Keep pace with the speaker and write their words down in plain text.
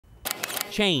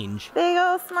Change. Big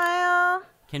ol' smile.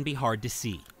 Can be hard to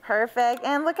see. Perfect.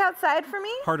 And look outside for me.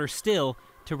 Harder still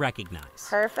to recognize.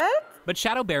 Perfect. But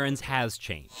Shadow Barons has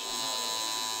changed.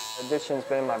 Addiction's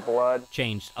been in my blood.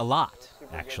 Changed a lot,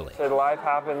 actually. So life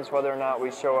happens whether or not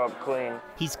we show up clean.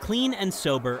 He's clean and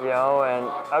sober. You know, and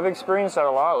I've experienced that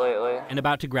a lot lately. And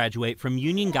about to graduate from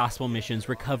Union Gospel Mission's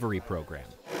recovery program.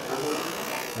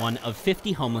 One of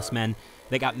 50 homeless men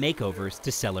that got makeovers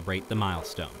to celebrate the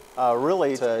milestone.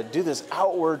 Really to do this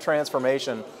outward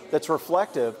transformation that's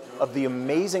reflective of the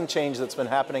amazing change that's been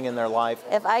happening in their life.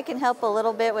 If I can help a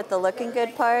little bit with the looking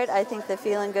good part, I think the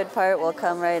feeling good part will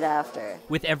come right after.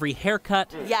 With every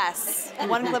haircut. Yes,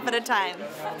 one clip at a time.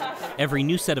 Every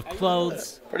new set of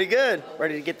clothes. Pretty good.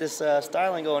 Ready to get this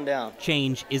styling going down.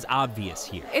 Change is obvious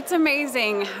here. It's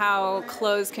amazing how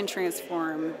clothes can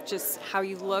transform just how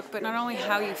you look, but not only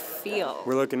how you feel.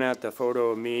 We're looking at the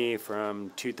photo of me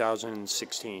from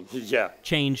 2016. Yeah.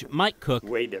 Change might cook.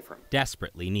 Way different.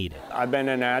 Desperately needed. I've been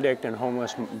an addict and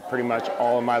homeless pretty much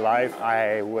all of my life.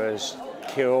 I was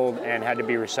killed and had to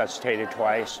be resuscitated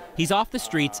twice. He's off the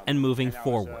streets and moving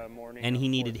forward, and he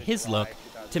needed his look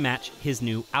to match his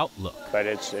new outlook. But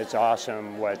it's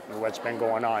awesome what's been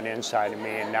going on inside of me,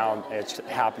 and now it's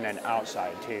happening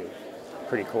outside too.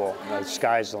 Pretty cool. The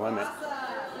sky's the limit.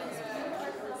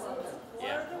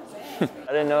 I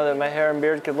didn't know that my hair and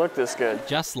beard could look this good.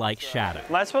 Just like Shadow.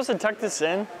 Am I supposed to tuck this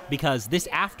in? Because this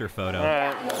after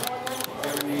photo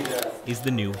is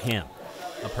the new him,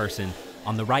 a person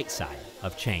on the right side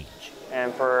of change.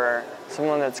 And for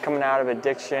someone that's coming out of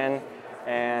addiction,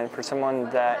 and for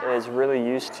someone that is really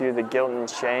used to the guilt and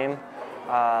shame,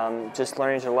 just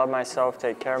learning to love myself,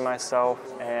 take care of myself,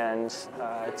 and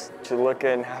to look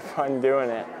good and have fun doing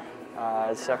it.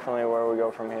 It's definitely where we go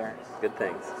from here. Good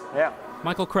things. Yeah.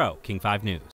 Michael Crowe, King 5 News.